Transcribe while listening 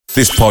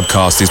This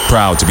podcast is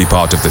proud to be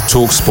part of the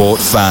TalkSport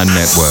Fan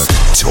Network.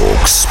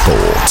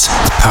 TalkSport.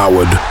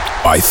 Powered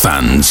by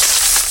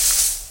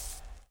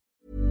fans.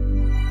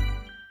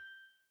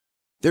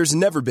 There's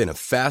never been a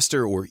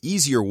faster or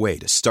easier way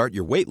to start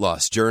your weight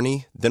loss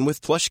journey than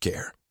with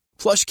PlushCare.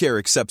 PlushCare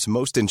accepts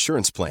most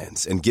insurance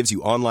plans and gives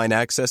you online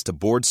access to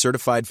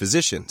board-certified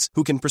physicians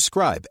who can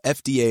prescribe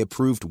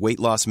FDA-approved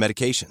weight loss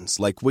medications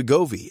like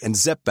Wegovy and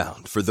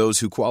Zepbound for those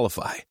who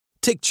qualify.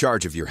 Take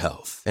charge of your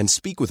health and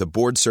speak with a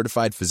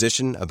board-certified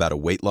physician about a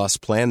weight loss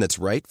plan that's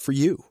right for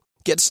you.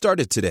 Get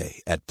started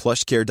today at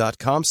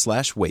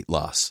plushcare.com/weight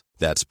loss.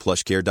 That's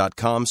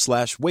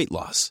plushcare.com/weight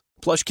loss.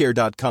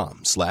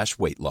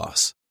 plushcare.com/weight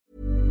loss.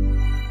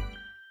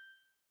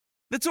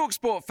 The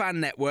TalkSport Fan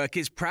Network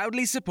is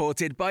proudly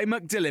supported by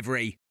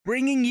McDelivery,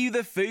 bringing you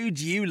the food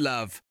you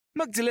love.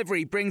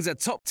 McDelivery brings a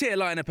top-tier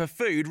lineup of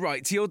food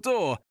right to your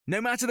door.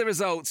 No matter the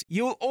result,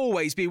 you'll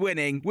always be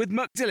winning with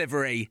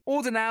McDelivery.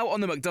 Order now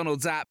on the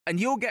McDonald's app and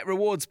you'll get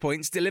rewards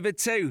points delivered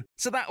too.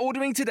 So that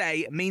ordering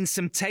today means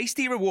some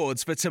tasty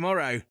rewards for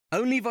tomorrow.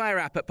 Only via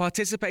app at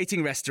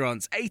participating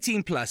restaurants.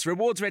 18 plus.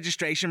 Rewards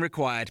registration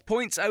required.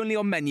 Points only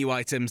on menu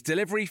items.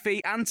 Delivery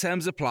fee and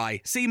terms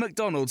apply. See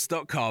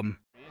mcdonalds.com.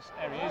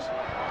 There he is.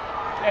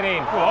 Get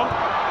in. Go on.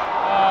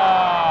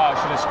 Oh,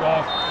 should have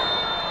scored.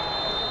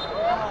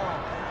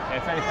 Yeah,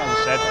 if anything has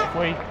said, if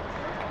we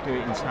do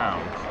it in town,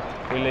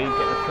 we leave,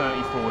 get the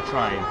 34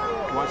 train,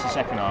 watch the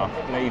second half,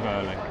 leave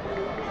early,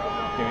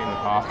 do it in the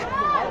park.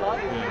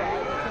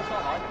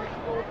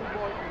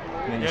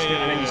 And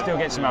then you still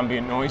get some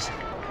ambient noise.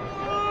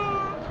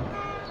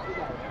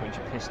 Which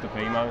pissed the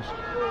emos.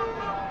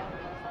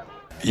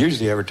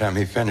 Usually every time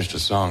he finished a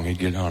song, he'd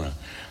get on a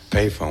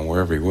payphone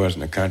wherever he was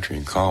in the country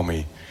and call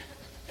me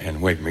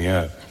and wake me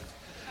up.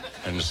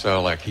 And so,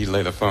 like, he'd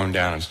lay the phone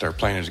down and start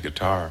playing his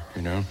guitar,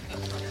 you know?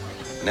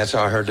 And that's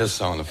how I heard this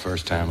song the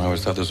first time. I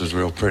always thought this was a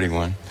real pretty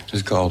one.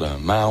 It's called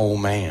My Old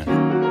Man.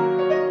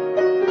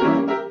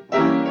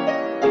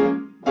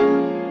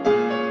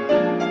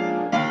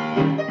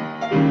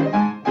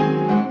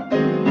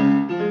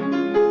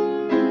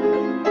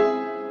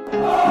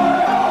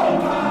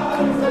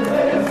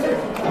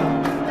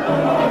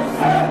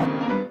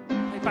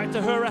 Back to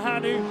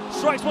Hurahan, who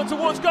strikes one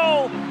towards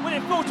goal. Will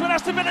it fall to an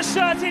Aston Villa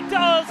shirt? It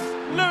does!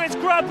 Lewis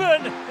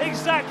Grabban,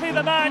 exactly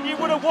the man you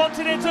would have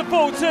wanted it to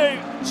fall to.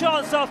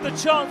 Chance after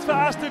chance for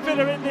Aston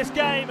Villa in this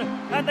game,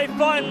 and they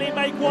finally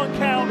make one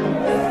count.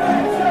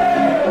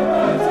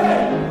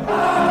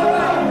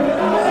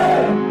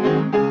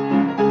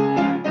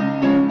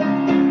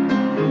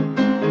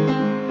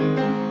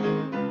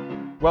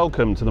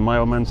 Welcome to the My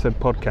Old Man Said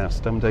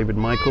podcast. I'm David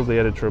Michael, the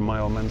editor of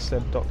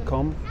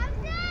myoldmansaid.com.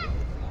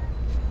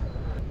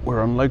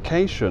 We're on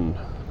location.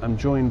 I'm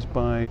joined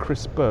by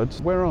Chris Budd.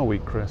 Where are we,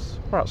 Chris?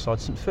 We're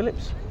outside St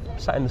Philip's,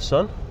 sat in the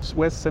sun.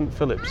 Where's St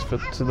Philip's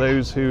to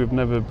those who have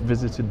never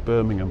visited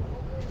Birmingham?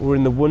 We're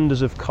in the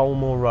wonders of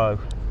Colmore Row,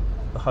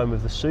 the home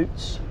of the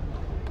Suits.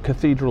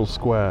 Cathedral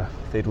Square.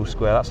 Cathedral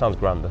Square, that sounds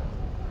grander.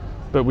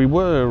 But we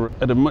were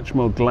at a much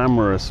more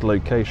glamorous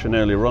location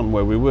earlier on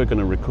where we were going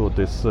to record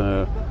this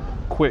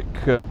quick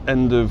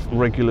end of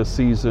regular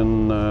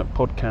season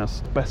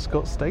podcast,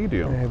 Bescot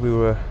Stadium. Yeah, we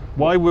were.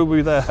 Why were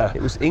we there?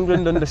 It was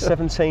England under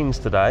 17s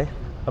today,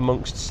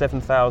 amongst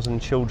 7,000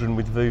 children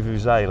with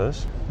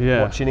vuvuzelas,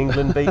 watching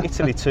England beat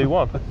Italy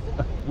 2-1.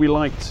 We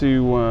like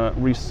to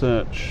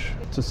research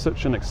to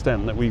such an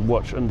extent that we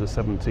watch under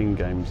 17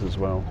 games as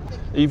well.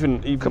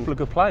 Even a couple of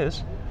good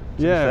players.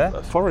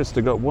 Yeah,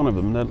 Forrester got one of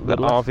them.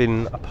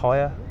 Arvin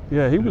Apaya.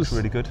 Yeah, he was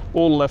really good.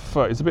 All left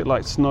foot. It's a bit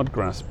like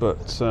Snodgrass,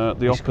 but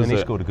the opposite. He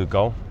scored a good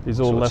goal.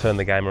 He's all left. Turned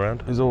the game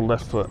around. He's all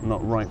left foot,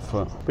 not right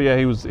foot. But yeah,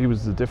 he was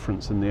the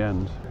difference in the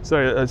end. So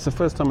it's the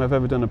first time I've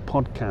ever done a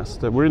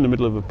podcast. We're in the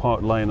middle of a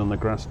park, lying on the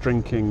grass,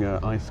 drinking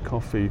iced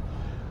coffee,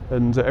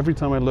 and every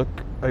time I look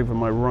over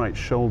my right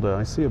shoulder,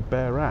 I see a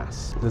bare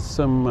ass. There's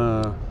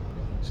some.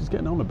 She's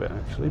getting on a bit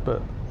actually, but.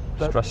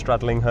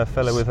 Straddling her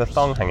fellow with her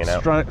thong hanging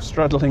out.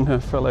 Straddling her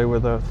fellow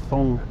with her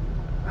thong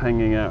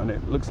hanging out, and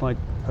it looks like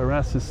her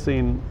ass has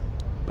seen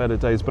better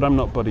days. But I'm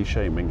not body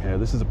shaming here.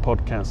 This is a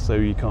podcast, so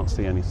you can't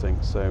see anything.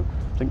 So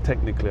I think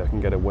technically I can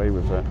get away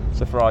with it.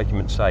 So for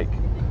argument's sake,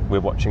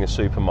 we're watching a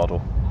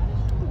supermodel.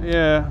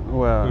 Yeah,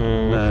 well,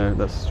 no,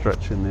 that's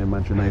stretching the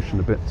imagination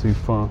a bit too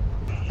far.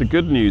 The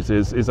good news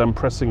is I'm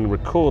pressing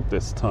record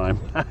this time.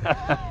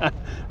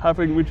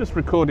 We just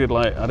recorded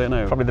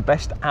probably the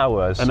best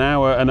hours. An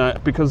hour,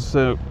 and because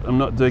I'm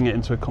not doing it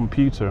into a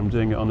computer, I'm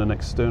doing it on an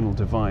external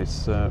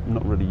device. I'm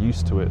not really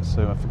used to it,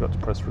 so I forgot to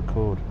press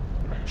record.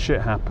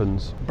 Shit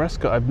happens.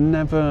 Prescott, I've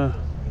never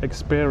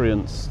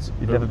experienced...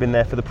 You've never been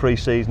there for the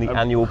pre-season, the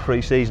annual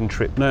pre-season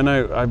trip?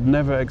 No, I've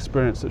never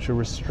experienced such a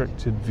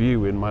restricted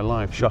view in my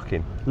life.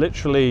 Shocking.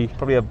 Literally,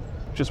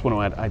 just want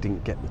to add, I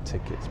didn't get the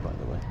tickets, by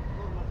the way.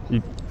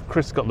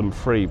 Chris got them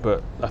free,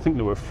 but I think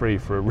they were free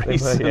for a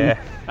reason. Yeah.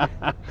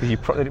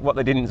 What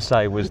they didn't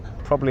say was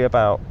probably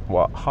about,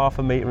 half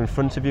a metre in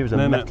front of you was a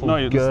metal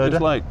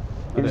girder.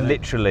 It was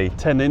literally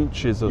 10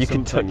 inches or something.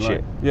 You could touch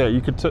it. Yeah,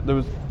 you could touch. There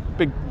was a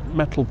big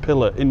metal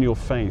pillar in your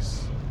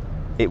face.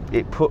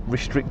 it put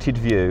restricted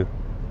view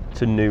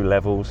to new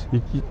levels.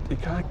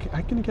 How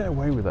can you get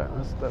away with that?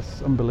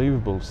 That's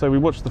unbelievable. So we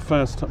watched the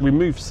first. We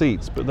moved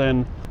seats, but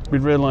then we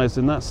realised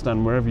in that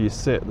stand, wherever you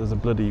sit, there's a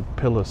bloody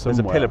pillar somewhere.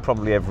 There's a pillar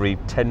probably every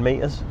 10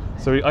 metres.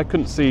 So I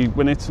couldn't see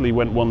when Italy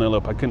went 1-0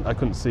 up. I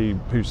couldn't see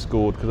who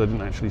scored because I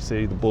didn't actually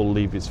see the ball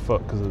leave his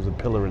foot because there was a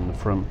pillar in the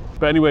front.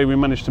 But anyway, we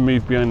managed to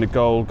move behind the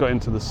goal, got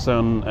into the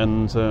sun,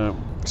 and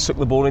sucked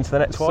the ball into the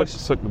net twice.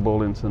 Sucked the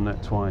ball into the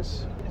net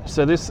twice.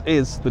 So this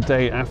is the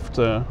day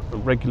after the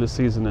regular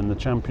season in the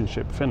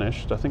Championship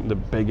finished. I think the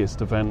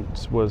biggest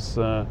event was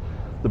the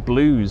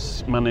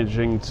Blues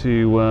managing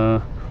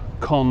to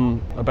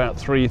con about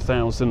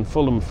 3,000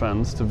 Fulham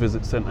fans to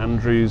visit St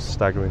Andrews.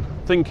 Staggering.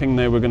 Thinking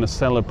they were going to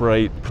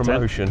celebrate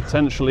promotion,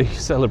 potentially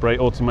celebrate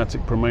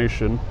automatic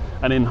promotion.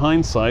 And in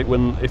hindsight,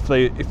 if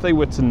they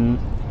were to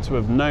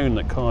have known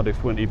that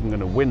Cardiff weren't even going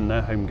to win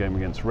their home game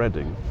against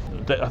Reading,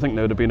 I think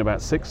there would have been about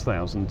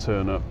 6,000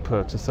 turn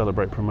up to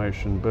celebrate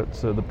promotion, but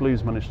the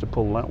Blues managed to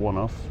pull that one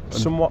off.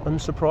 Somewhat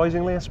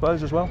unsurprisingly, I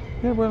suppose, as well.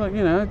 Yeah, well,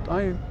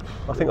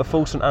 I think at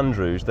full St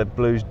Andrews, the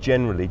Blues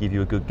generally give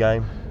you a good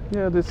game.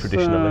 Yeah, this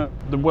traditionally.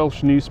 The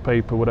Welsh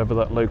newspaper, whatever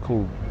that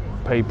local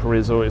paper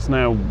is, or it's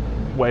now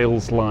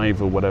Wales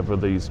Live or whatever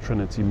these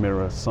Trinity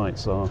Mirror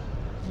sites are,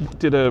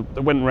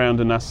 went round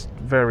and asked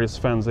various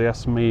fans. They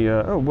asked me,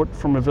 what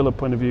from a Villa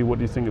point of view, what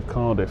do you think of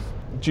Cardiff?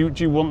 Do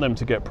you want them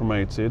to get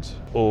promoted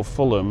or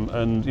Fulham?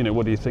 And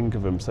what do you think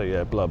of them? Say,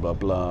 yeah, blah blah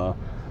blah.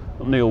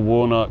 Neil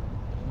Warnock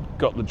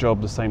got the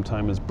job the same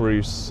time as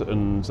Bruce,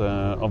 and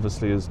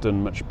obviously has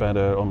done much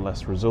better on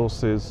less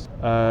resources.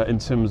 In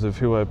terms of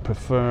who I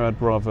prefer,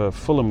 I'd rather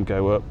Fulham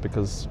go up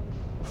because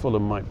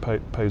Fulham might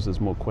pose us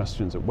more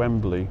questions at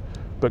Wembley.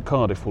 But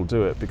Cardiff will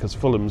do it because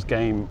Fulham's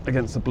game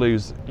against the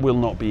Blues will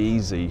not be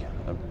easy.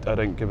 I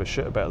don't give a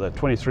shit about their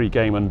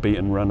 23-game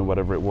unbeaten run or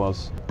whatever it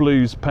was.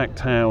 Blues, packed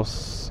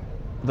house,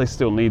 they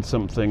still need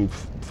something.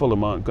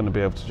 Fulham aren't going to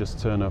be able to just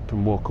turn up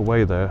and walk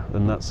away there,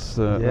 and that's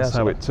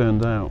how it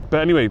turned out.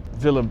 But anyway,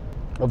 Villa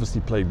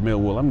obviously played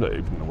Millwall. I'm not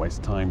even going to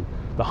waste time.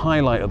 The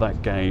highlight of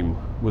that game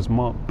was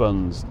Mark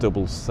Bunn's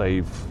double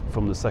save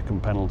from the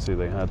second penalty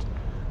they had,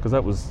 because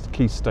that was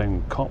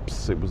Keystone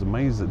Cops. It was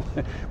amazing.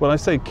 Well, I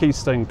say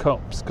Keystone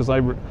Cops because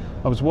I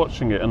was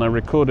watching it and I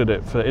recorded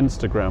it for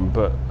Instagram,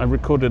 but I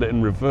recorded it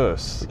in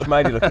reverse. Which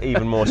made it look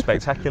even more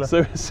spectacular.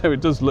 So it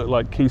does look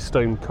like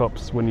Keystone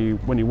Cops when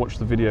you watch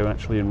the video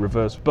actually in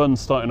reverse. Bunn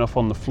starting off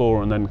on the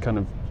floor and then kind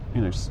of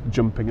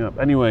jumping up.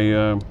 Anyway,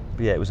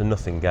 yeah, it was a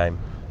nothing game.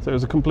 So it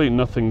was a complete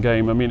nothing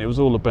game. I mean, it was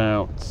all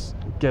about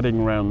getting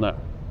around that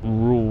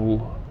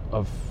rule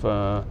of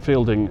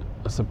fielding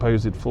a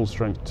supposed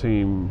full-strength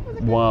team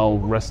while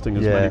resting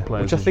as many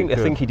players. Which I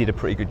think he did a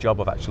pretty good job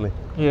of, actually.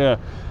 Yeah,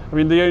 I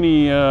mean the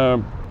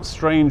only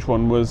strange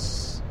one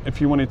was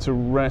if you wanted to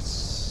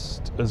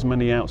rest as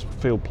many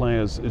outfield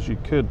players as you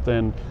could,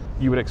 then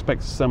you would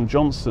expect Sam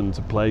Johnson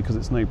to play because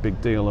it's no big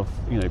deal of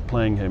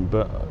playing him.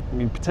 But I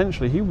mean,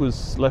 potentially he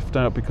was left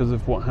out because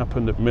of what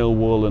happened at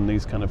Millwall and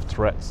these kind of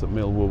threats that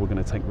Millwall were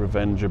going to take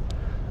revenge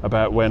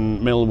about when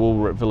Millwall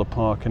were at Villa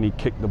Park and he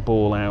kicked the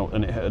ball out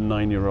and it hit a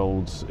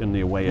 9-year-old in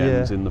the away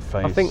end in the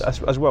face. I think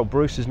as well,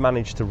 Bruce has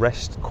managed to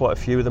rest quite a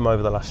few of them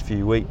over the last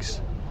few weeks,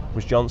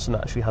 which Johnson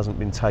actually hasn't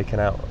been taken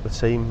out of the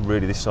team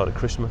really this side of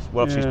Christmas.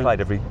 Well, obviously he's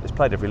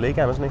played every league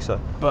game, hasn't he? So,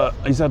 but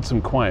he's had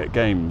some quiet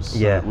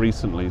games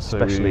recently, so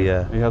especially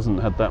he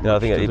hasn't had that much I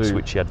think to at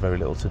Ipswich he had very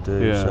little to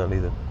do. Yeah.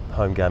 Certainly the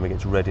home game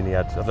against Reading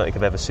I don't think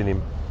I've ever seen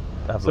him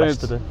have less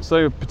to do.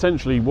 So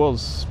potentially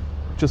was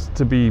just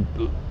to be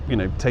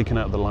taken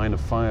out of the line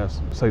of fire,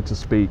 so to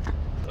speak.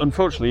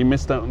 Unfortunately, he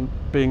missed out on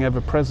being ever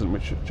present,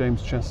 which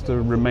James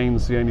Chester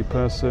remains the only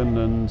person,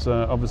 and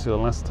obviously the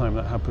last time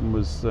that happened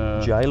was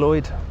J.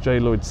 Lloyd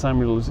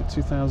Samuel. Was it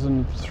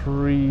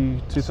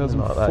 2003,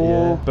 2004? Like that,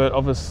 yeah. But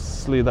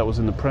obviously that was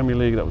in the Premier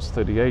League. That was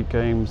 38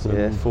 games.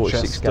 Yeah,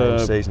 46 game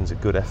season's a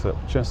good effort.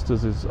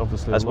 Chester's is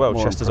obviously as well.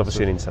 Chester's impressive.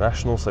 Obviously an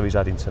international, so he's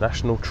had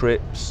international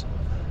trips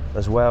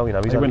as well. He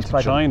went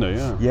to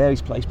China. Yeah,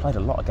 he's played a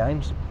lot of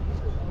games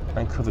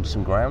and covered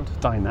some ground.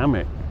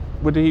 Dynamic.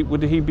 Would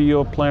he be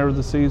your player of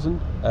the season?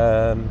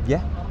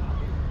 Yeah,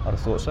 I'd have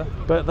thought so.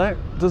 But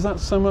does that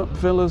sum up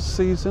Villa's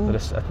season?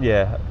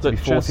 To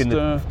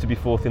be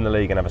fourth in the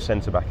league and have a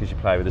centre back as your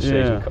player of the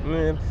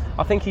season.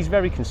 I think he's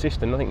very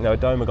consistent. I think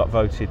Odoma got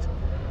voted,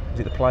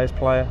 is it the players'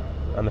 player,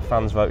 and the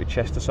fans voted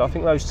Chester. So I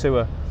think those two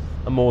are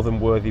more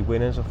than worthy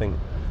winners. I think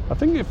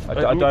if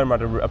Odoma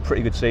had a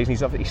pretty good season.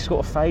 He's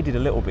sort of faded a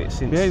little bit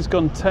since. Yeah, he's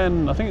gone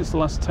 10. I think it's the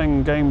last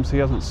 10 games he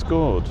hasn't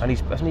scored. And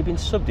hasn't he been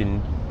subbed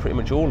in pretty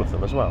much all of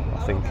them as well?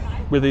 I think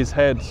with his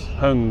head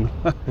hung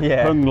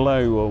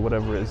low or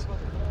whatever it is.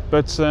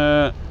 But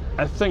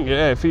I think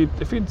if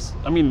he'd,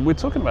 I mean, we're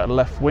talking about a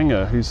left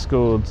winger who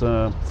scored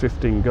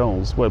 15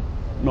 goals. Well,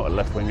 not a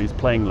left winger. He's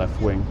playing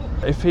left wing.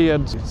 If he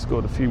had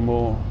scored a few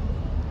more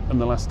in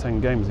the last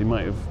 10 games, he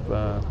might have.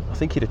 I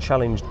think he'd have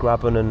challenged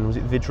Grabban and was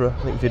it Vidra?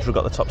 I think Vidra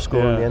got the top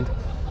score in the end.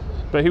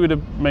 But he would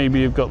have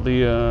maybe got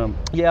the.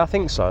 I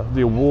think so.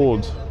 The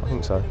award. I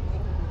think so.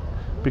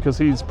 because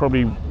he's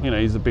probably,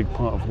 he's a big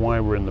part of why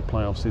we're in the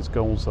playoffs. His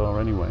goals are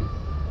anyway,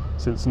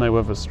 since no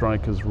other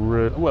strikers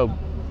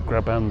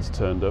Graban's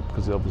turned up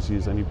because obviously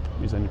he's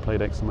only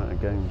played X amount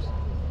of games.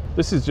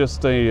 This is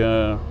just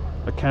a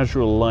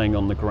casual lying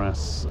on the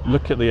grass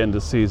look at the end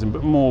of the season,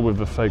 but more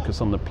with a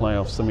focus on the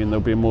playoffs. I mean,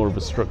 there'll be more of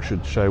a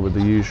structured show with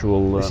the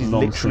usual this is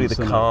literally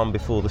the calm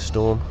before the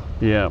storm.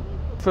 Yeah.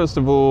 First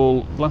of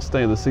all, last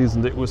day of the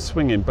season, it was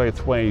swinging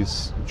both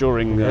ways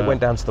during... it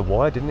went down to the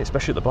wire, didn't it?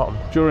 Especially at the bottom.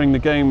 During the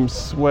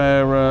games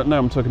where... no,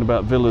 I'm talking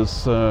about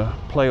Villa's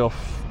playoff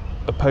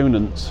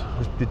opponent.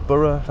 Did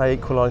Borough, they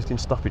equalised in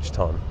stoppage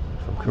time,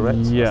 if I'm correct?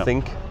 Yeah, I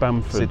think.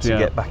 Bamford, to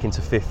get back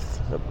into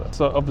 5th.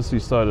 So obviously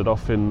started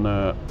off in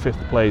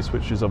 5th place,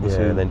 which is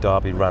obviously... Yeah, and then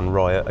Derby ran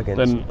riot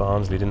against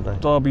Barnsley, didn't they?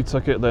 Derby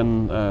took it,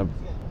 then...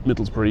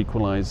 Middlesbrough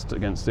equalised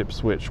against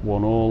Ipswich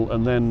 1-1,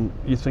 and then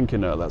you're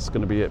thinking, oh, that's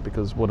going to be it,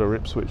 because what are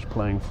Ipswich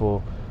playing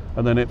for?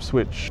 And then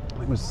Ipswich, I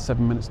think it was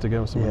 7 minutes to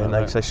go or something like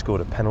that. Yeah, they scored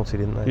a penalty,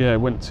 didn't they? Yeah,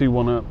 went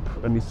 2-1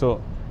 up, and you thought,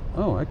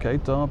 oh, okay,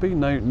 Derby,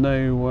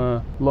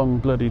 no long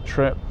bloody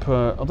trip.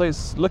 Luckily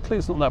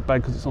it's not that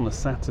bad because it's on a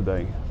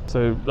Saturday.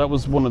 So that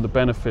was one of the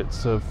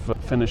benefits of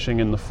finishing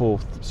in the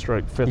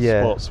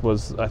 4th/5th spots,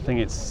 was I think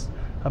it's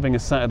having a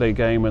Saturday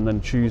game and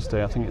then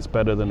Tuesday. I think it's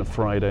better than a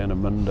Friday and a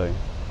Monday.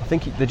 I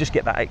think they just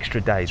get that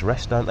extra day's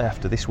rest, don't they,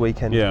 after this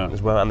weekend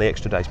as well, and the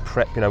extra day's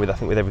prep,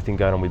 with everything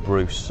going on with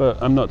Bruce.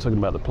 But I'm not talking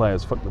about the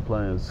players, fuck the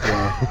players.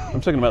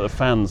 I'm talking about the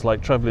fans.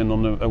 Like, travelling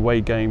on an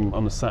away game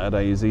on a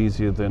Saturday is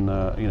easier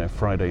than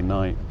Friday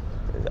night.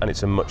 And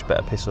it's a much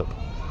better piss-up.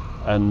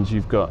 And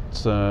you've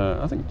got,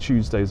 I think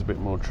Tuesday's a bit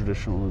more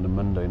traditional than a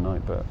Monday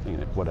night, but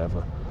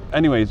whatever.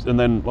 Anyways, and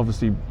then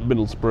obviously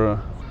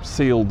Middlesbrough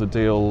sealed the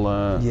deal.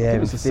 It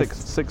was the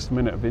sixth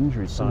minute of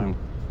injury time.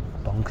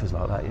 Bonkers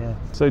like that, yeah.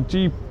 So do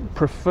you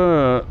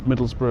prefer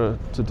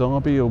Middlesbrough to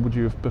Derby, or would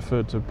you have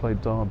preferred to have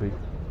played Derby?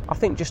 I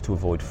think just to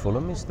avoid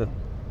Fulham is the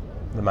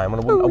main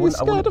one. You're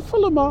scared of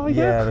Fulham, are you?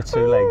 Yeah, the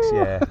two legs,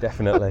 yeah,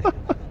 definitely.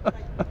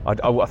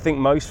 I think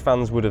most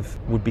fans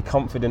would be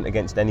confident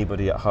against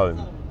anybody at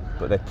home,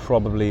 but they're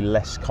probably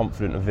less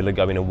confident of Villa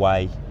going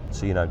away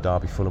to,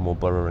 Derby, Fulham or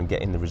Borough and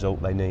getting the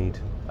result they need.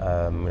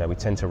 We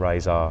tend to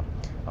raise our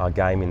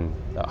game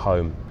at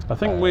home. I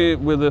think we're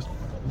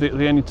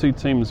the only two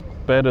teams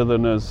better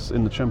than us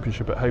in the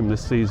Championship at home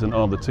this season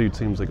are the two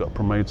teams that got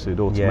promoted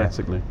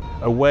automatically.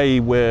 Yeah. Away,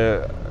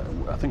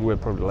 I think we're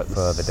probably like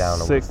further down,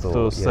 6th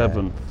or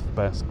 7th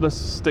best. Let's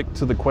stick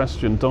to the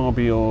question,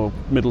 Derby or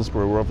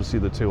Middlesbrough were obviously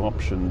the two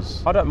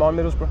options. I don't mind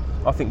Middlesbrough.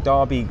 I think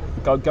Derby,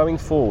 going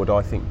forward,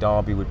 I think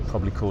Derby would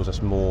probably cause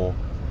us more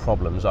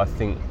problems. I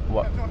think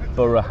what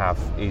Borough have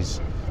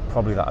is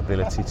probably that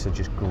ability to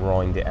just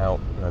grind it out,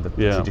 the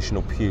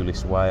traditional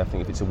Pulis way. I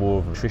think if it's a war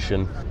of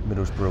attrition,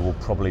 Middlesbrough will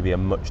probably be a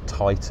much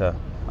tighter.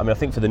 I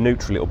think for the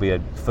neutral it'll be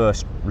a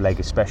first leg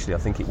especially. I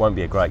think it won't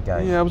be a great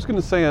game. Yeah, I was going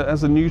to say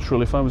as a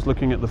neutral, if I was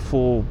looking at the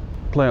 4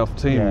 playoff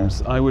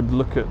teams, I would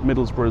look at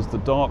Middlesbrough as the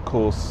dark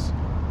horse.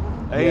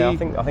 I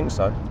think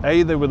so.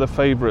 A, they were the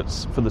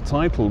favourites for the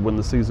title when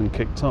the season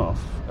kicked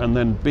off, and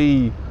then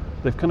B,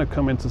 they've kind of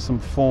come into some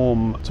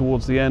form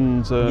towards the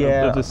end of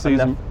the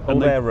season.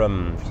 And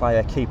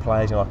their key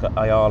players, like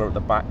Ayala at the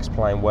back's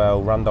playing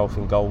well, Randolph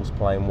in goals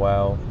playing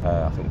well.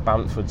 I think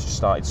Bamford's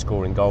started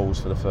scoring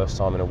goals for the first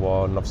time in a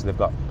while, and obviously they've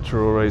got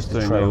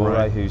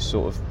Traoré, who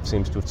sort of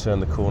seems to have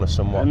turned the corner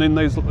somewhat. And in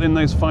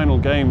those final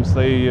games,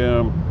 they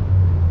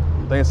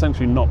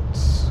essentially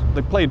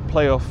they played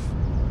playoff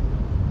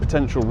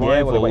potential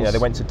rivals. Yeah, they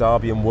went to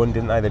Derby and won,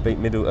 didn't they? They beat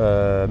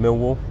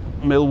Millwall.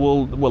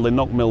 They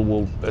knocked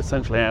Millwall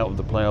essentially out of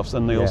the playoffs,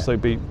 and they also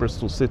beat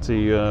Bristol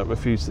City a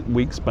few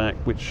weeks back,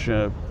 which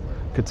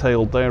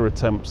curtailed their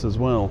attempts as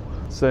well.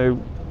 So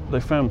they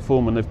found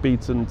form, and they've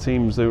beaten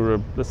teams who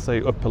are, let's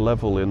say, upper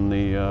level in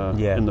the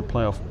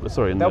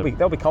playoff.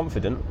 They'll be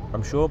confident,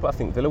 I'm sure, but I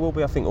think Villa will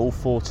be. I think all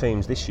 4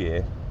 teams this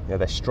year,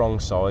 they're strong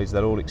sides.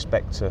 They'll all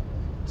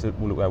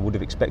would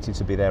have expected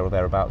to be there or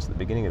thereabouts at the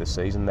beginning of the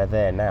season. They're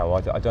there now.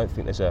 I don't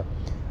think there's a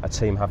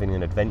team having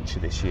an adventure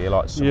this year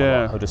like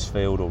someone like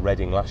Huddersfield or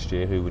Reading last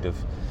year, who would have,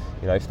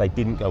 if they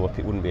didn't go up,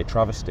 it wouldn't be a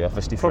travesty.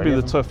 Probably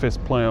the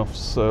toughest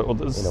playoffs,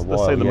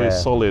 let's say the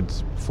most solid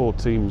 4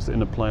 teams in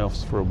the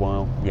playoffs for a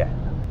while. Yeah.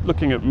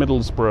 Looking at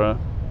Middlesbrough,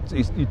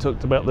 you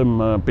talked about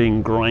them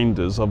being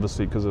grinders,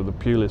 obviously because of the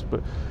Pulis,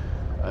 but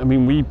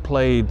we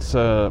played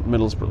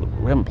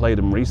Middlesbrough. We haven't played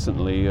them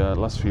recently,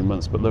 last few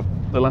months, but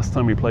the last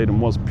time we played them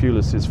was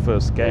Pulis'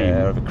 first game.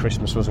 Yeah, over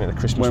Christmas, wasn't it? The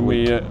Christmas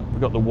week. When we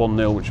got the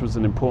 1-0, which was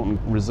an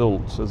important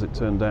result, as it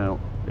turned out,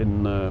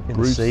 in the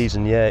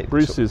season,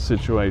 Bruce's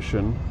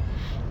situation.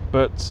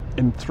 But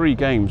in 3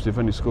 games, we've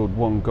only scored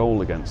 1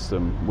 goal against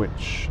them,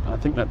 which I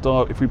think that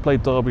if we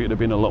played Derby, it would have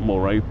been a lot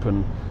more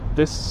open.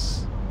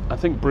 I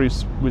think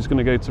Bruce was going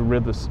to go to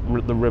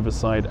the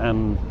Riverside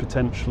and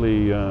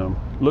potentially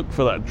look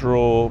for that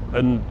draw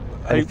and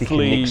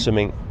hopefully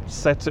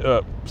set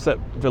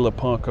Villa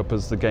Park up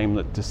as the game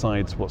that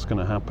decides what's going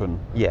to happen.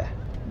 Yeah.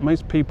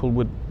 Most people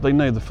they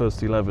know the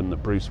first 11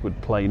 that Bruce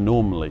would play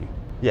normally.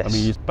 Yes.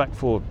 His back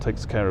four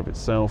takes care of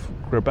itself.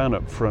 Graban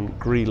up front,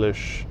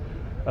 Grealish,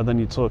 And then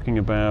you're talking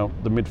about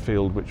the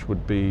midfield, which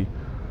would be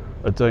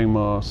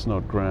Adomah,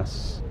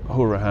 Snodgrass,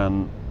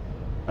 Hourihane,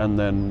 and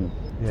then...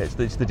 Yeah,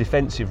 it's the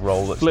defensive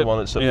role that's the one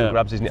that's up for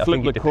grabs, isn't it? I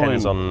think it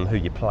depends on who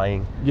you're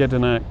playing.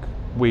 Jedinak,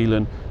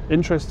 Whelan.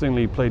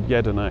 Interestingly, played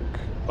Jedinak,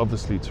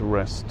 obviously, to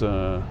rest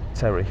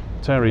Terry.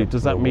 Yeah,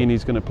 does that mean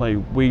he's going to play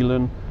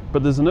Whelan?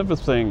 But there's another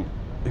thing.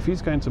 If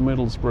he's going to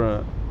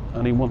Middlesbrough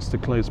and he wants to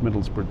close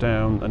Middlesbrough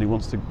down and he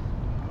wants to,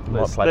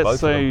 let's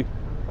say,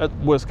 at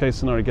worst case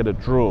scenario, get a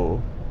draw,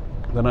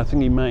 then I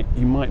think he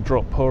might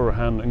drop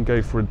Hourihane and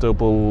go for a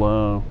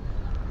double...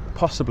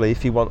 Possibly,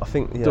 if you want, I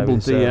think double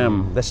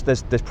DM.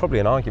 There's probably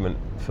an argument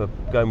for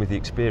going with the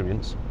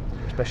experience,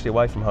 especially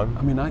away from home.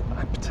 I mean, I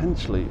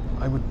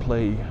would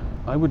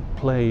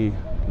play.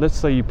 Let's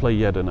say you play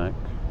Jedinak.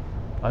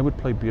 I would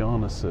play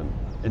Bjarnason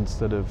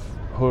instead of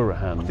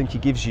Hourihane. I think he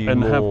gives you and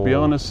more have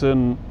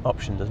Bjarnason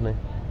option, doesn't he?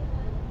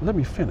 Let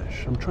me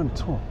finish. I'm trying to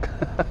talk.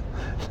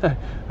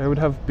 I would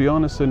have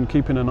Bjarnason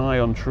keeping an eye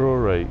on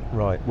Traoré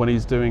when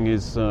he's doing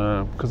his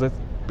because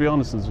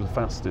Bjarnason's the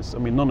fastest. I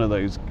mean, none of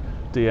those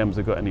DMs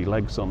have got any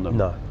legs on them.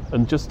 No.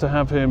 And just to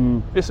have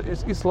him,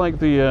 it's like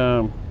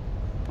the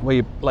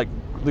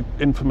the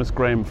infamous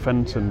Graham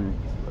Fenton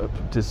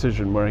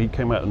decision where he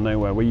came out of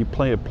nowhere, where you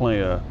play a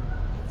player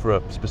for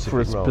a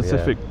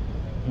specific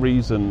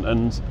reason.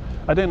 And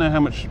I don't know how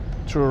much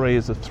Traoré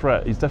is a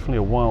threat. He's definitely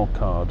a wild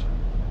card.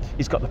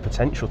 He's got the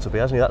potential to be,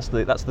 hasn't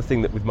he? That's the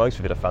thing that with most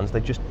Villa fans,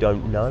 they just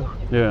don't know.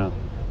 Yeah. You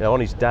know, on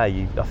his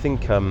day, I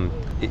think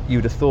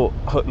you'd have thought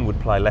Hutton would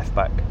play left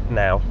back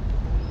now,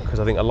 because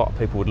I think a lot of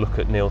people would look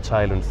at Neil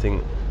Taylor and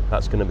think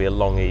that's going to be a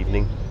long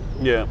evening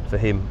for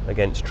him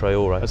against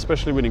Traoré.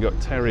 Especially when you got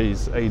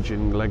Terry's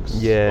ageing legs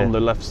on the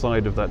left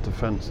side of that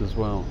defence as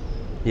well.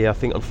 Yeah, I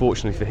think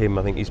unfortunately for him,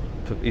 I think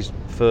his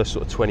first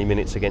sort of 20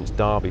 minutes against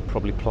Derby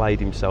probably played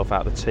himself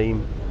out of the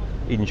team,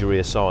 injury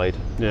aside.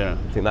 Yeah.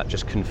 I think that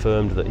just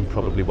confirmed that he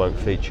probably won't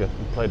feature.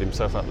 He played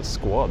himself out of the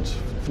squad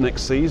for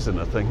next season,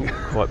 I think.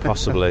 Quite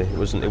possibly. It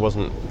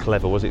wasn't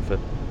clever, was it?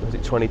 Was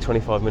it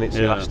 20-25 minutes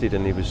he lasted,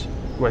 and he was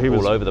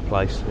all over the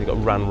place. He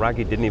got ran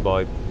ragged, didn't he,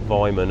 by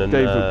Vyman, and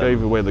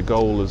gave away the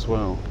goal as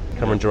well.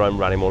 Cameron Jerome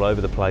ran him all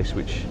over the place,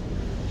 which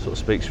sort of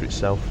speaks for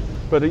itself.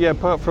 But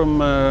apart from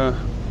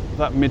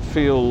that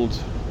midfield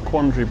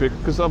quandary,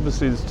 because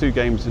obviously there's 2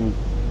 games in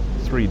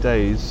 3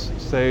 days,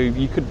 so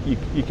you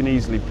can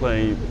easily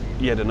play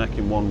Jedinak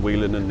in one,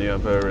 Whelan in the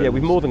other. Yeah,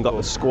 we've more than got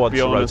the squad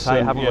to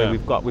rotate, haven't we?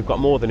 We've got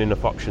more than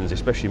enough options,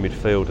 especially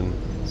midfield and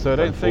so I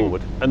don't think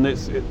forward. And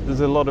there's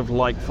a lot of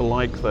like for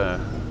like there.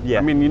 Yeah.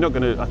 I mean, you're not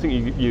going to. I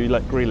think you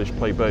let Grealish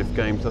play both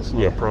games. That's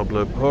not a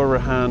problem.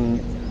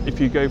 Hourihane, if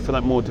you go for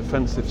that more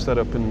defensive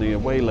setup in the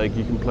away leg,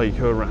 you can play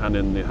Hourihane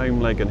in the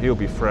home leg, and he'll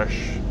be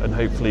fresh, and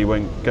hopefully he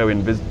won't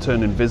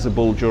turn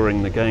invisible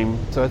during the game.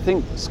 So I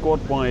think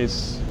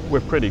squad-wise, we're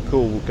pretty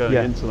cool going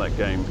into that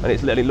game. And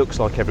it looks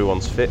like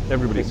everyone's fit.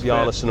 Everybody's fit.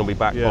 Bjarnason will be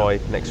back by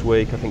next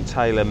week. I think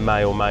Taylor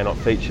may or may not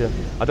feature.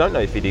 I don't know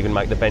if he'd even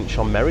make the bench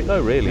on merit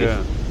though, really.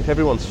 Yeah. If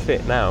everyone's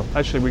fit now.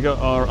 Actually, we got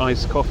our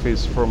iced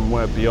coffees from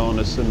where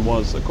Bjarnason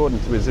was, according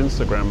to his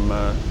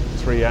Instagram,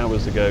 3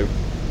 hours ago,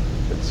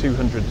 at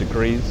 200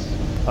 degrees.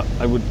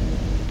 I would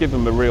give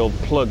them a real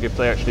plug if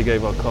they actually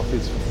gave our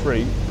coffees for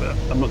free, but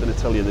I'm not going to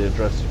tell you the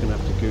address. You're going to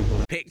have to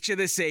Google it. Picture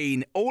the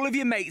scene. All of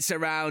your mates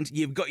around,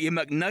 you've got your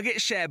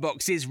McNugget share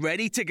boxes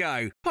ready to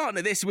go.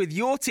 Partner this with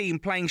your team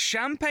playing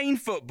champagne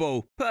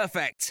football.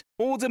 Perfect.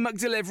 Order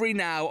McDelivery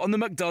now on the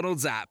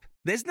McDonald's app.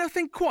 There's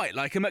nothing quite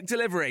like a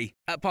McDelivery.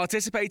 At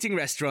participating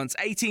restaurants,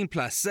 18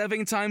 plus,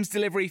 serving times,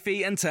 delivery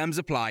fee and terms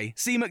apply.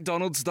 See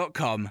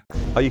mcdonalds.com.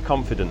 Are you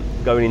confident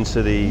going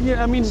into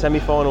the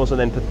semi-finals and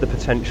then the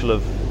potential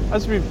of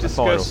as we've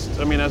discussed?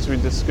 I mean, as we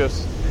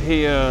discussed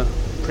here,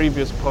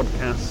 previous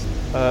podcast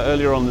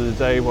earlier on in the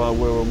day while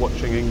we were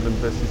watching England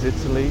versus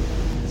Italy,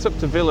 it's up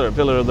to Villa.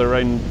 Villa are their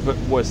own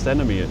worst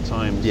enemy at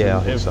times. Yeah, I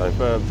think if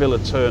so. Villa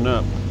turn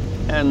up,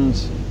 and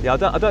I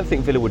don't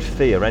think Villa would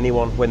fear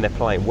anyone when they're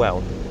playing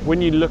well. When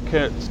you look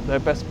at their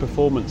best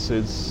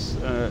performances,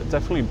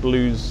 definitely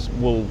Blues,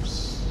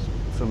 Wolves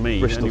for me.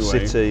 Bristol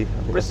anyway. City,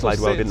 I think they played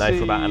well, didn't they,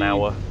 for about an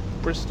hour?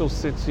 Bristol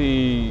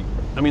City,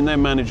 I mean, their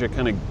manager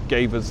kind of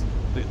gave us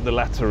the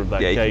latter of that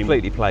game. Yeah, he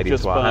completely played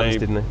into our hands,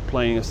 didn't he?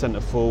 Playing a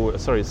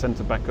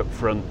centre back up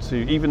front.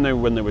 Even though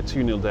when they were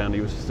 2-0 down,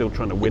 he was still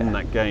trying to win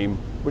that game,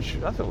 which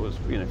I thought was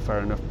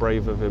fair enough,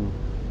 brave of him.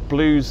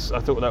 Blues, I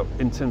thought that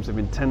in terms of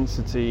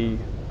intensity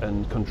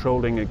and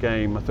controlling a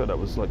game, I thought that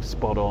was like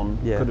spot on.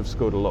 Could have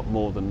scored a lot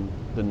more than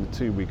the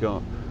 2 we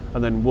got.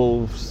 And then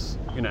Wolves,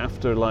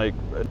 after like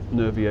a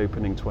nervy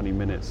opening 20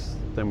 minutes,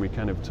 then we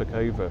kind of took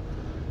over.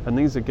 And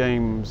these are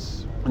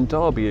games, and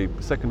Derby,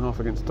 second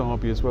half against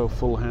Derby as well,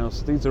 full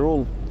house. These are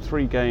all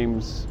 3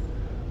 games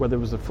where there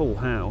was a full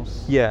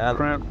house. Yeah,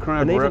 crowd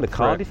and even the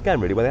Cardiff game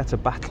really, where they had to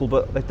battle,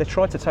 but they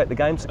tried to take the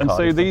game to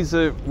Cardiff.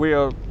 So we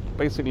are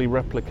basically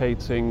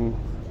replicating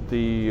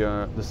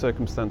the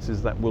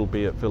circumstances that will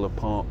be at Villa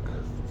Park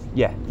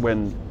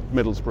when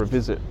Middlesbrough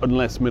visit,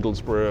 unless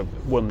Middlesbrough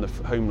won the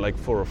home leg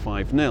 4 or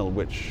 5-0,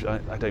 which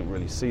I don't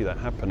really see that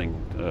happening.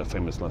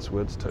 Famous last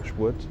words, touch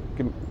wood.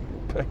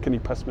 Can you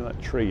pass me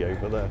that tree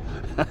over there?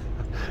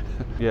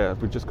 Yeah,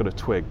 we've just got a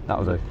twig.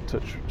 That'll do.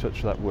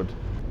 Touch that wood.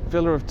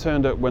 Villa have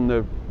turned up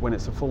when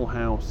it's a full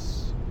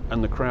house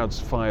and the crowd's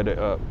fired it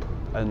up,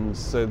 and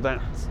so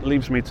that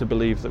leaves me to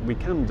believe that we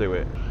can do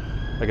it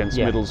against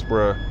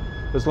Middlesbrough,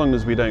 as long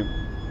as we don't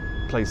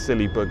play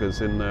silly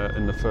buggers in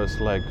the first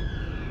leg.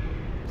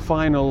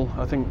 Final,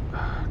 I think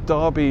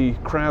Derby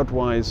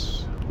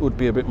crowd-wise would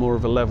be a bit more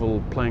of a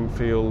level playing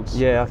field.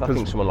 Yeah, I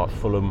think someone like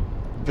Fulham.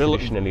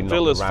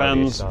 Villa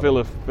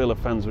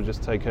fans would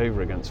just take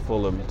over against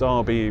Fulham.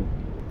 Derby,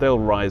 they'll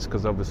rise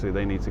because obviously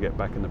they need to get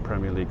back in the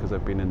Premier League because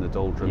they've been in the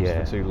doldrums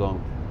for too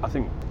long. I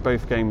think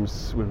both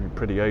games would be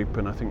pretty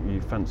open. I think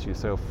you fancy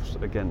yourself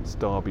against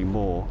Derby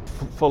more.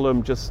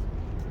 Fulham, just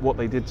what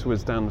they did to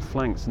us down the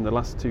flanks in the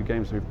last 2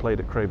 games we've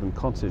played at Craven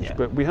Cottage,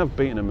 but we have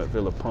beaten them at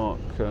Villa Park.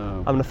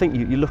 I think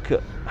you look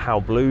at how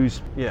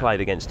Blues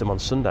played against them on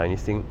Sunday and you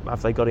think,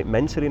 have they got it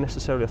mentally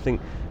necessarily? I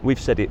think we've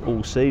said it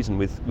all season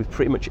with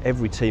pretty much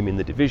every team in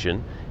the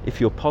division. If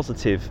you're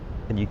positive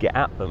and you get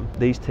at them,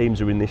 these teams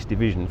are in this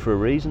division for a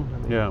reason.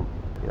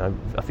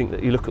 I think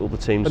that you look at all the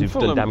teams who've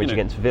done damage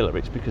against Villa,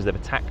 it's because they've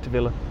attacked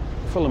Villa.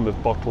 Fulham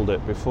have bottled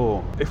it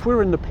before. If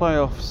we're in the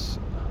playoffs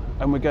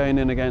and we're going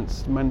in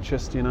against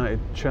Manchester United,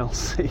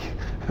 Chelsea,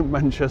 and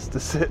Manchester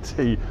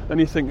City, and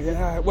you think,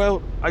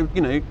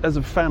 as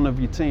a fan of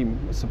your team,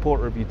 a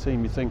supporter of your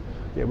team, you think,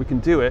 we can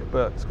do it,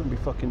 but it's going to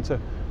be fucking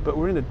tough. But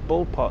we're in a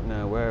ballpark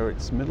now where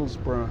it's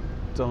Middlesbrough,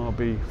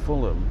 Derby,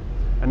 Fulham,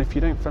 and if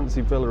you don't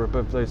fancy Villa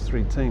above those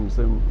 3 teams,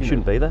 then you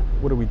shouldn't be there.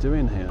 What are we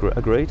doing here?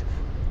 Agreed.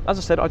 As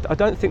I said, I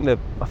don't think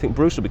I think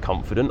Bruce will be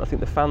confident. I think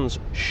the fans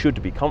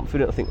should be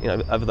confident. I think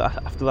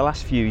after the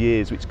last few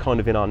years, it's kind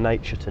of in our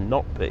nature to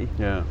not be.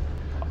 Yeah.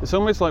 It's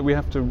almost like we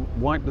have to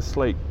wipe the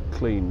slate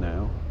clean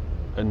now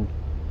and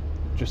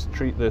just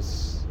treat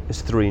this...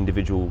 It's 3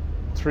 individual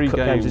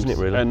games, isn't it,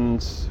 really?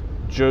 And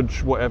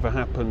judge whatever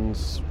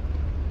happens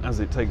as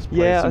it takes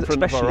place in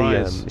front of our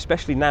eyes.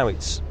 Especially now,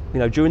 it's,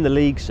 during the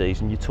league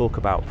season, you talk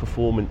about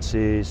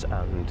performances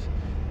and...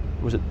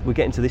 We're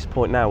getting to this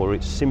point now where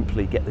it's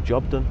simply get the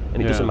job done,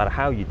 and it doesn't matter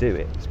how you do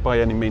it. It's by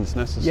any means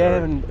necessary.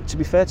 Yeah, and to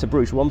be fair to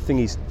Bruce, one thing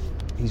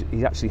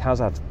he actually has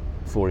had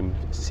for him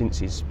since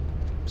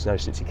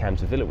he came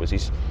to Villa was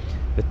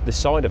the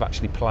side have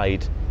actually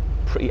played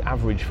pretty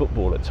average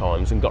football at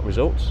times and got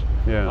results.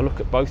 Yeah. I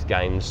look at both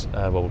games.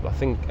 I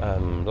think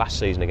last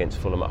season against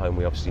Fulham at home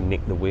we obviously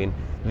nicked the win.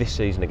 This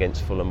season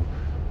against Fulham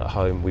at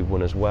home we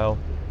won as well.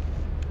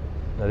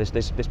 Now,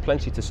 there's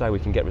plenty to say we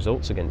can get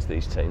results against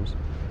these teams.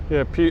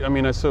 Yeah,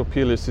 I saw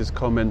Pulis's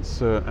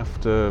comments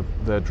after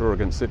their draw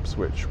against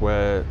Ipswich,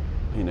 where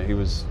he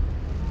was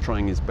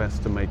trying his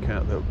best to make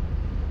out that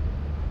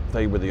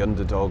they were the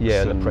underdogs.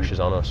 Yeah, and the pressure's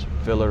on us.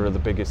 Villa are the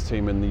biggest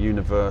team in the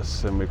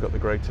universe, and we've got the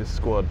greatest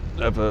squad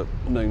ever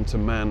known to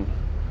man.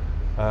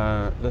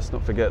 Let's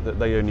not forget that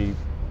they only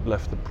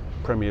left the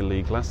Premier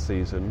League last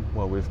season,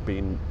 while we've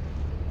been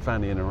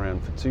fannying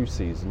around for 2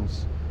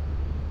 seasons.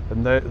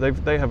 And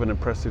they have an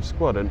impressive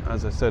squad, and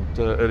as I said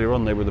earlier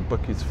on, they were the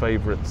bookies'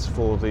 favourites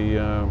for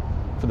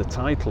the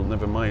title.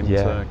 Never mind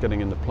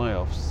getting in the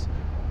playoffs.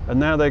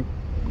 And now they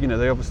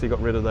obviously got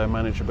rid of their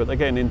manager, but they're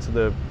getting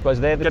into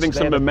getting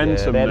some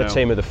momentum. They're now. The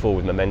team of the fall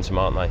with momentum,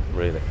 aren't they?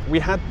 Really. We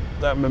had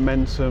that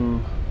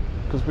momentum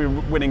because we were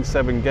winning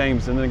 7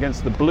 games, and then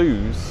against the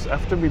Blues,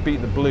 after we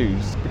beat the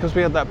Blues, because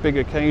we had that big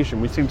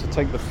occasion, we seemed to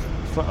take the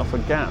foot off the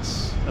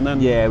gas, and then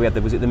we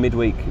had was it the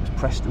midweek?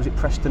 Was it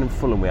Preston and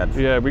Fulham we had?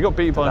 Yeah, we got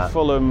beat by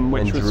Fulham,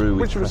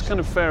 which was kind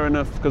of fair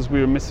enough because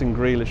we were missing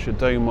Grealish and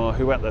Domar,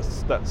 who at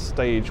that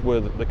stage were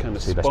the kind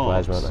of best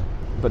players, weren't they?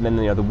 But then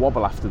the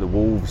wobble after the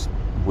Wolves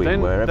win,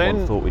 where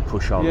everyone thought we'd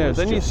push on. Yeah,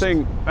 you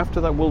think after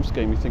that Wolves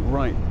game, you think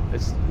right,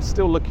 it's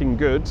still looking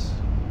good,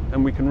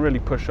 and we can really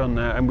push on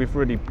there, and we've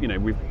really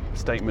we've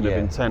statement of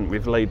intent.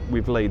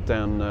 We've laid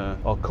down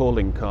our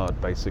calling card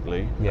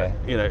basically. Yeah.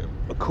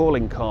 A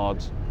calling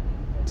card.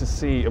 To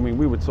see,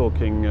 we were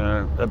talking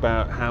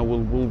about how will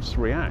Wolves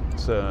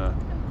react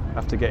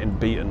after getting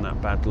beaten that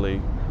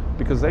badly,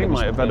 because they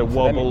might have had a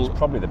wobble. It was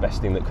probably the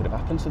best thing that could have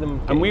happened to them.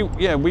 And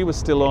we were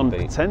still on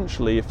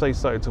potentially. If they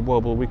started to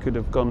wobble, we could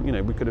have gone.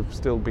 We could have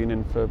still been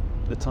in for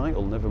the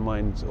title. Never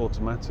mind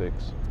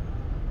automatics.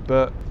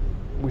 But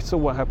we saw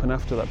what happened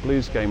after that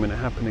Blues game, and it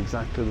happened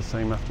exactly the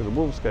same after the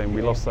Wolves game.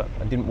 We lost that.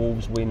 And didn't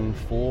Wolves win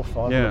 4-5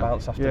 on the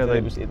bounce after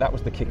that? That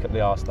was the kick up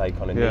the arse they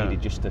kind of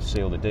needed just to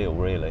seal the deal,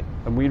 really.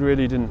 And we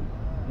really didn't.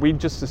 We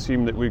just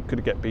assumed that we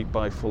could get beat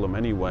by Fulham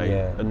anyway.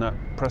 Yeah. And that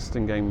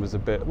Preston game was a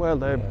bit. Well,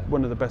 they're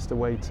one of the best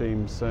away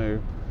teams, so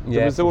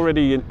there was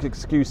already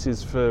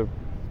excuses for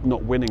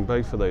not winning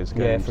both of those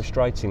games. Yeah,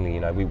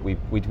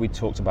 frustratingly, we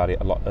talked about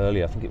it a lot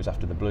earlier. I think it was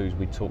after the Blues.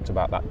 We talked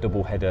about that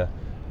double header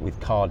with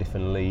Cardiff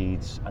and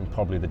Leeds, and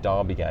probably the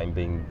Derby game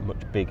being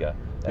much bigger.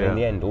 And in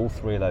the end, all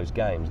 3 of those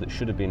games that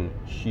should have been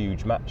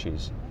huge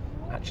matches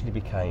actually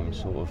became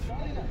sort of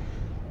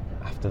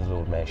after the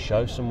Lord Mayor's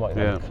show somewhat.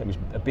 It was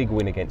a big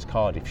win against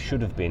Cardiff,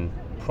 should have been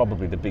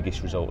probably the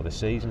biggest result of the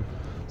season.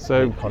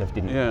 So it kind of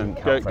didn't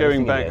count for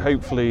going back, again.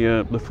 hopefully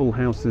the full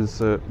houses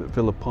at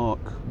Villa Park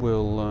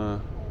will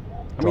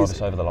drive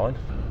us over the line.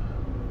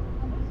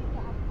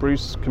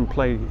 Bruce can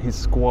play his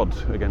squad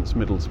against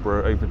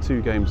Middlesbrough over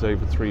 2 games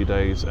over 3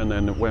 days, and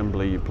then at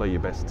Wembley you play your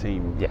best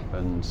team. Yeah.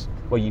 And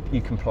well,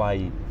 you can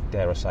play,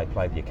 dare I say,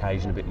 play the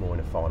occasion a bit more in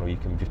a final. You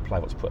can just play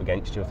what's put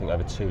against you. I think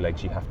over 2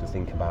 legs you have to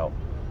think about.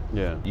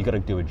 Yeah. You got to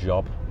do a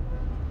job.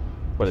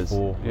 Well,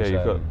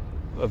 you've got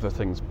other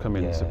things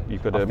coming. Yeah. So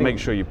you've got to make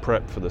sure you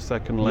prep for the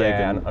second leg.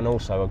 Yeah, and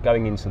also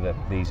going into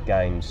these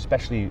games,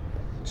 especially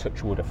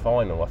touchwood a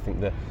final. I think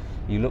that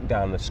you look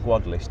down the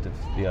squad list of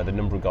the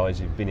number of guys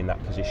who've been in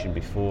that position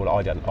before.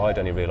 I'd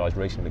only realised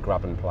recently that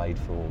Grabban played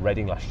for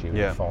Reading last year in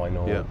the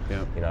final.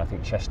 I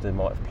think Chester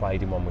might have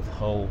played in one with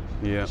Hull.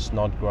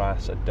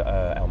 Snodgrass,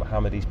 El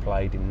Mohammadi's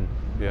played in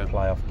a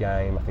playoff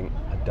game. I think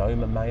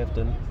Adoma may have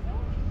done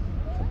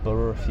for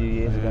Borough a few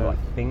years ago,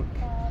 I think.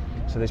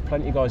 So there's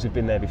plenty of guys who've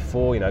been there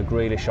before.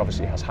 Grealish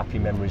obviously has happy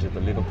memories of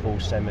the Liverpool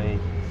semi.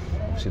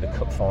 Obviously the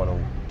cup final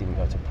didn't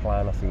go to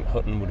plan. I think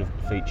Hutton would have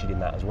featured in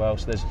that as well.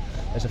 So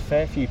there's a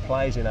fair few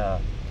players in our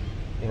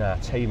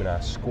team, in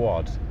our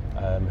squad,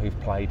 who've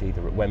played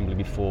either at Wembley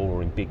before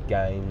or in big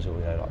games, or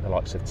like the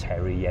likes of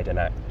Terry,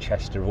 Edenak,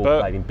 Chester have all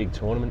played in big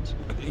tournaments.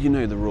 You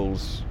know the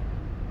rules,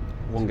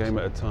 one game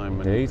at a time.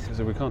 Indeed.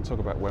 So we can't talk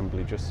about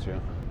Wembley just yet.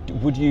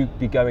 Would you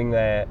be going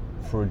there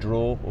for a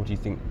draw, or do you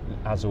think,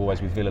 as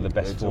always with Villa, the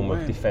best form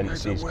of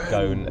defence is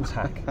go and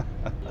attack?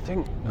 I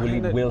think.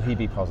 Will he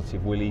be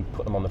positive? Will he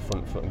put them on the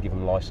front foot and give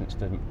them licence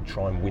to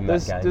try and win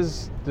that game?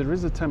 There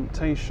is a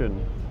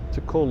temptation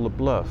to call the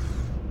bluff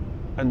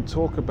and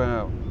talk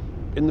about,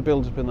 in the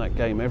build-up in that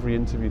game, every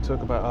interview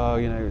talk about,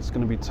 it's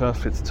going to be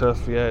tough, it's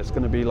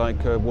going to be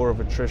like a war of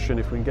attrition.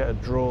 If we can get a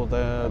draw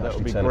there, that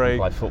would be great.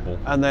 Play football.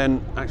 And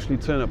then actually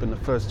turn up in the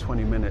first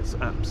 20 minutes,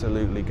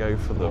 absolutely go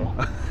for them.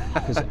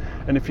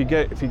 And if you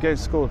go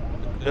score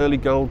early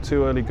goal,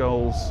 2 early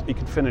goals, you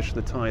can finish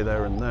the tie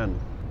there and then.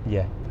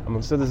 Yeah.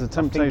 So there's a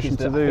temptation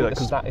to do that.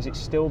 The stat, is it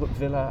still that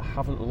Villa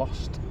haven't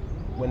lost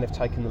when they've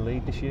taken the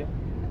lead this year?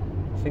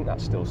 I think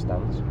that still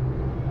stands.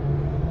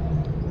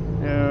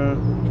 Yeah.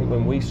 I think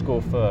when we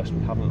score first,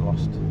 we haven't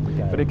lost the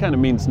game. But it kind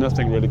of means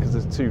nothing really, because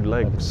there's 2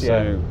 legs.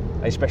 So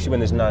especially when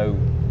there's no,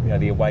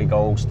 the away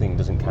goals thing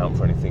doesn't count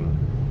for anything,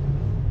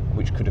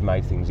 which could have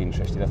made things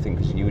interesting. I think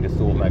because you would have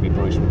thought maybe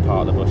Bruce would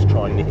part of the bus,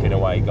 try and nick an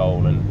away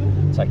goal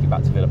and take it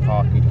back to Villa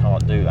Park. You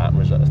can't do that.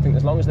 Whereas I think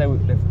as long as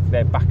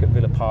they're back at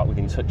Villa Park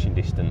within touching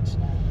distance,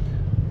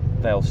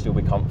 they'll still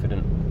be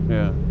confident.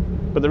 Yeah.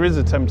 But there is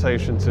a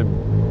temptation to.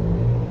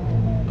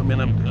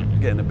 I'm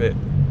getting a bit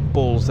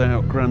balls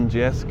out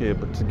Grandiesque here,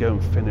 but to go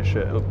and finish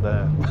it up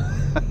there.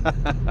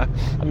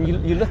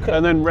 You look at,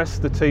 and then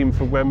rest the team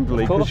for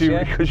Wembley, because you're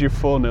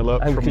 4-0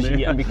 up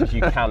and because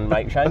you can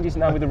make changes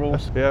now with the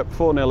rules. Yeah,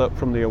 4-0 up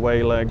from the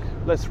away leg.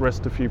 Let's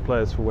rest a few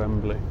players for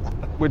Wembley.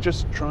 We're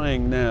just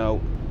trying now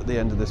at the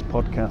end of this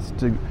podcast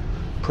to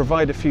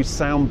provide a few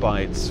sound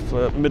bites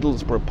for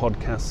Middlesbrough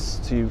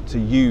podcasts to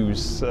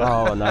use.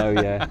 Oh no,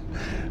 yeah.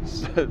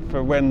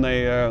 For when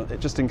they,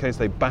 just in case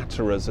they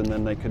batter us, and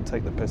then they can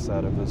take the piss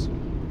out of us.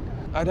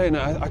 I don't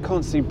know. I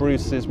can't see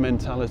Bruce's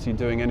mentality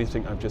doing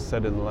anything I've just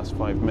said in the last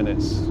 5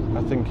 minutes.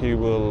 I think he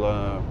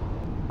will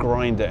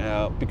grind it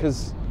out,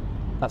 because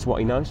that's what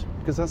he knows.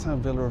 Because that's how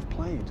Villa have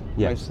played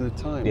most of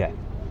the time. Yeah.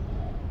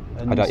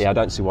 I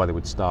don't see why they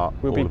would start.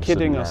 We'll be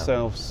kidding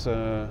ourselves.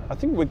 I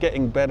think we're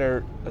getting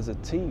better as a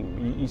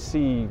team. You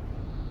see,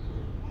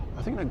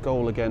 I think that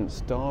goal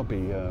against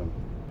Derby,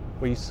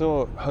 where you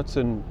saw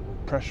Hutton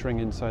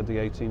pressuring inside the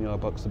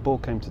 18-yard box, the ball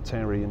came to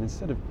Terry, and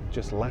instead of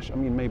just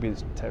maybe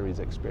it's Terry's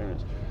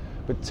experience,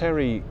 but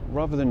Terry,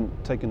 rather than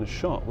taking a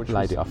shot, which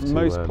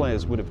most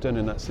players would have done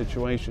in that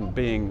situation,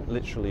 being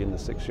literally in the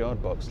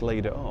 6-yard box,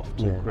 laid it off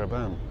to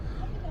Grabban.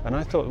 And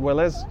I thought, well,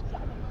 there's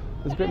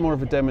a bit more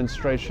of a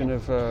demonstration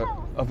of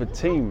a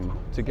team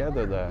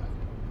together there,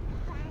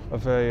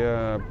 of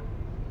a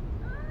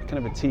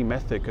kind of a team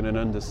ethic and an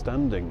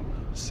understanding.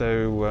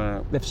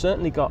 So they've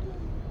certainly got.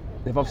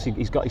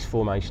 He's got his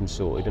formation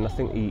sorted, and I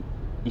think he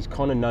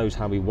kind of knows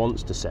how he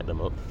wants to set them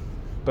up.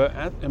 But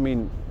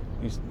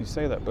you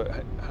say that, but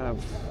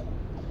have,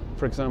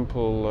 for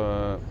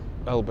example,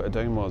 Albert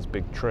Adoma's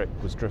big trick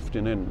was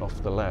drifting in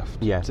off the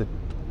left to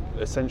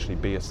essentially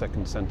be a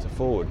second centre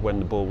forward when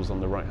the ball was on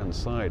the right hand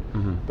side.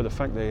 Mm-hmm. But the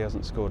fact that he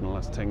hasn't scored in the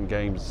last 10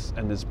 games,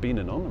 and there's been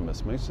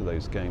anonymous most of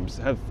those games,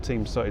 have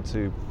teams started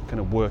to kind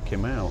of work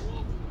him out?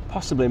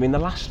 Possibly.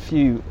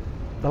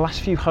 The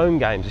last few home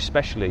games,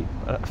 especially,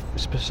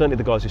 certainly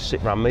the guys who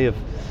sit around me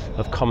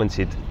have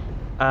commented,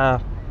 our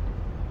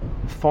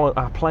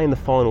play in the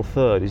final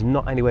third is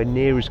not anywhere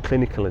near as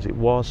clinical as it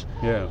was.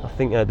 Yeah. I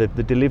think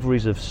the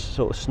deliveries of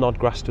sort of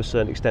Snodgrass to a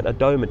certain extent,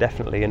 Adoma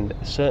definitely, and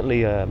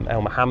certainly El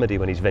Mohammadi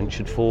when he's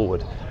ventured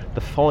forward,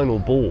 the final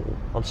ball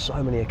on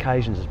so many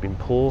occasions has been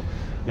poor.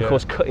 Of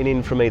course, cutting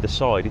in from either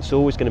side, it's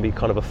always going to be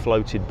kind of a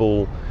floated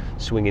ball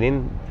swinging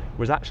in.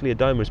 Whereas actually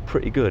Adoma is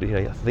pretty good.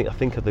 I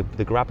think of the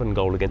Grabban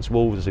goal against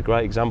Wolves as a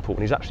great example,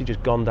 when he's actually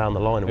just gone down the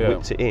line and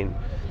whipped it in.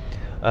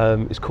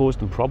 It's caused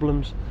them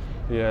problems.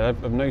 Yeah,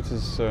 I've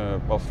noticed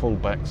our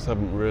full-backs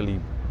haven't really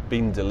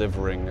been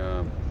delivering.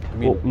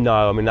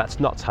 No, I mean that's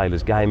not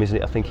Taylor's game, isn't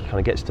it? I think he kind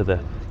of gets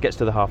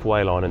to the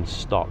halfway line and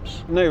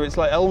stops. No, it's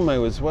like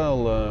Elmo as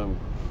well.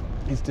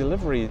 His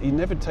delivery, he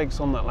never takes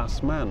on that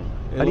last man.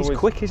 And he's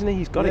quick, isn't he?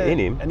 He's got it in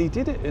him. And he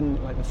did it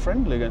in like the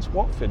friendly against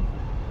Watford.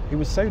 He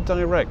was so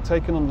direct,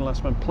 taking on the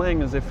last man,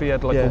 playing as if he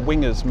had like a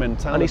winger's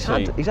mentality.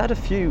 And he's had a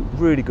few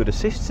really good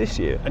assists this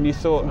year. And you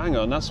thought, hang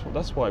on,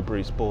 that's why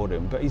Bruce bought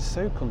him. But he's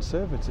so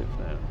conservative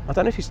now. I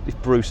don't know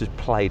if Bruce has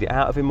played it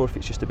out of him or if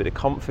it's just a bit of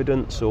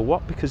confidence or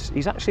what, because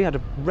he's actually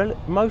had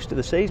most of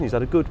the season he's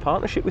had a good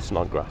partnership with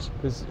Snodgrass.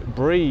 Because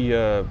Bree,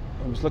 I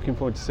was looking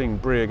forward to seeing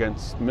Bree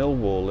against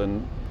Millwall,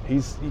 and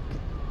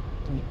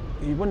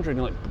you're wondering,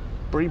 like,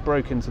 Bree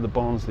broke into the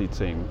Barnsley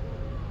team.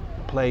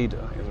 Played, I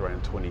think it was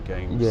around 20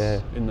 games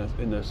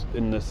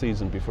in the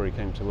season before he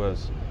came to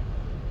us,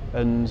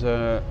 and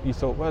you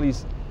thought, well,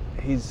 his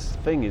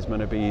thing is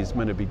meant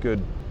to be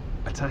good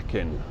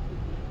attacking,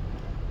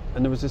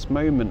 and there was this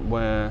moment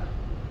where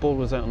the ball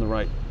was out on the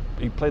right.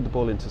 He played the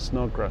ball into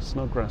Snodgrass.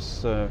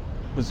 Snodgrass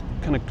was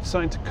kind of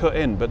starting to cut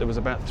in, but there was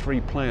about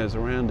 3 players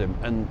around him,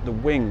 and the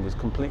wing was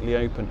completely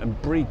open,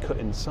 and Bree cut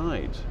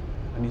inside,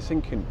 and you're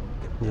thinking.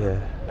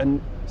 Yeah.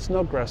 And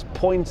Snodgrass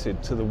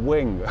pointed to the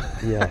wing.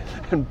 Yeah.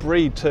 And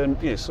Bree turned.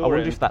 Saw I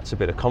wonder if that's a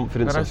bit of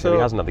confidence. He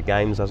hasn't had the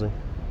games, has he?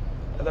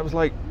 That was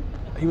like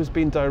he was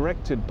being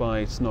directed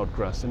by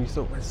Snodgrass, and you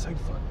thought, well, it's so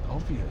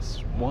obvious.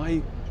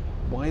 Why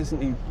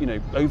isn't he?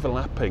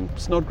 Overlapping.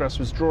 Snodgrass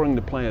was drawing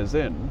the players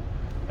in,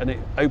 and it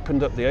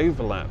opened up the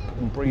overlap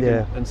and Bree.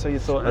 Yeah. And so you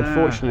thought.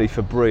 Unfortunately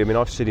for Bree, I mean,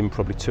 I've seen him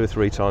probably 2 or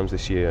 3 times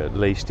this year, at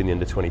least in the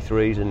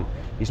under-23s, and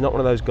he's not one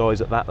of those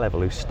guys at that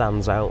level who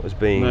stands out as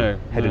being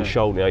head and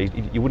shoulder.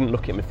 You wouldn't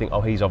look at him and think,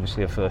 oh, he's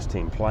obviously a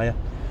first-team player.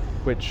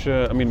 Which,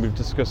 we've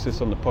discussed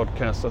this on the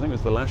podcast. I think it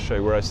was the last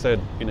show where I said,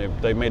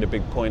 they made a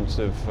big point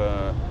of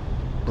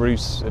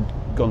Bruce had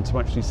gone to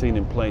actually seen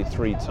him play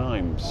 3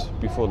 times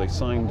before they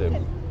signed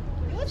him.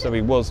 So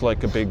he was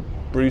like a big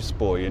Bruce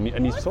boy,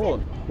 and you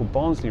thought, well,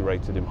 Barnsley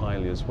rated him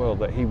highly as well,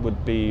 that he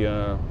would be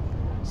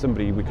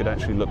somebody we could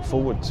actually look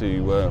forward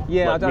to.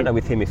 I don't know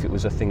with him if it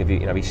was a thing of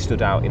he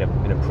stood out in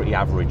a pretty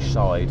average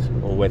side,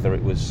 or whether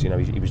it was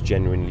he was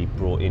genuinely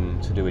brought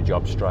in to do a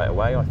job straight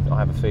away. I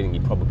have a feeling he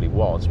probably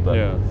was,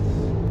 but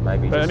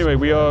maybe. But anyway,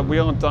 we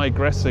are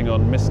digressing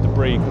on Mr.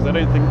 Bree, because I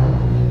don't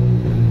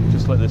think,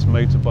 just let this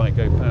motorbike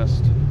go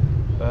past,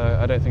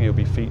 I don't think he'll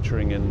be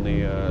featuring in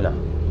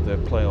the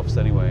playoffs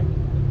anyway.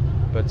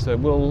 But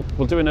we'll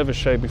do another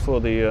show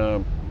before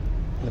the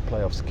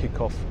playoffs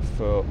kick off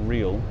for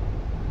real.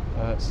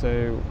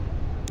 So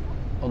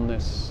on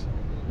this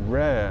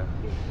rare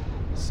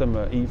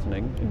summer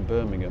evening in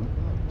Birmingham,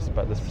 it's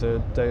about the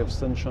 3rd day of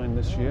sunshine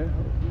this year,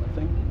 I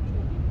think.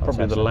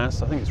 Probably the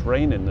last. I think it's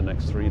raining the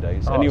next 3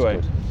 days.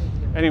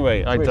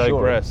 Anyway, I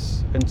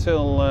digress.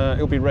 Until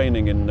it'll be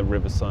raining in the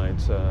Riverside.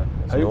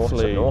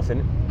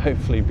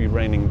 Hopefully be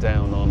raining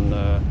down on.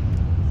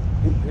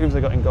 Who have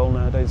they got in goal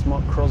nowadays?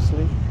 Mark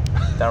Crosley.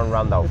 Darren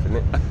Randolph, isn't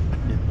it?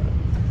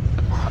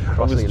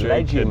 Crosley,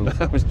 legend.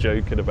 I was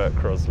joking about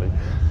Crosley.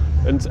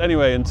 And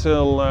anyway,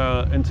 until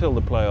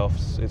the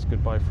playoffs, it's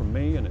goodbye from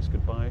me and it's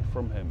goodbye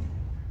from him.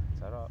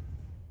 Ta-ra.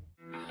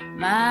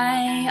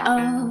 My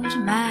old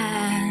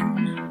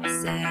man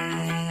said.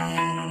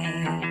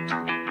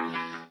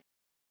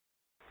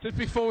 Just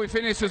before we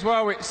finish as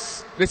well,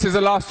 this is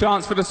the last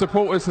chance for the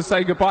supporters to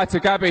say goodbye to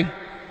Gabby,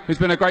 who's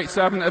been a great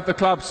servant of the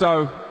club.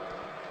 So,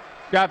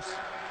 Gabs.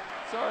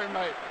 Sorry,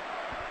 mate.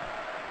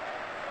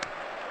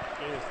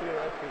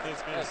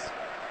 Yes.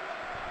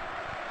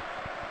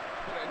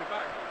 Put it in the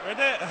back.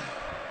 Ready?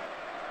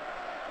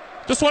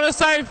 Just want to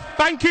say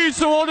thank you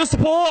to all the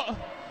support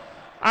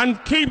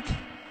and keep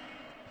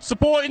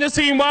supporting the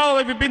team well,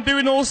 like we've been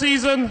doing all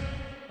season.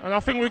 And I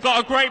think we've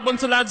got a great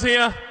bunch of lads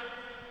here,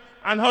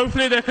 and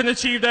hopefully they can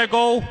achieve their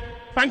goal.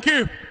 Thank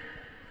you.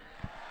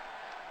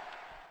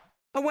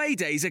 Away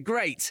days are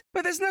great,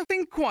 but there's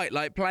nothing quite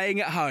like playing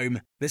at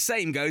home. The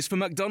same goes for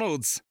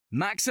McDonald's.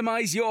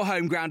 Maximise your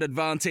home ground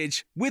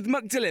advantage with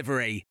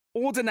McDelivery.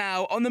 Order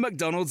now on the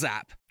McDonald's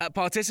app. At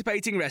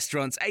participating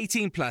restaurants,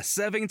 18 plus,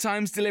 serving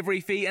times,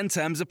 delivery fee and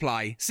terms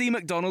apply. See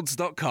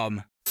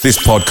mcdonalds.com. This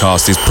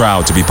podcast is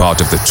proud to be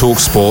part of the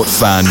TalkSport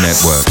Fan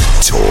Network.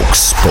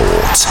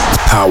 TalkSport.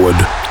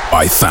 Powered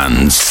by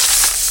fans.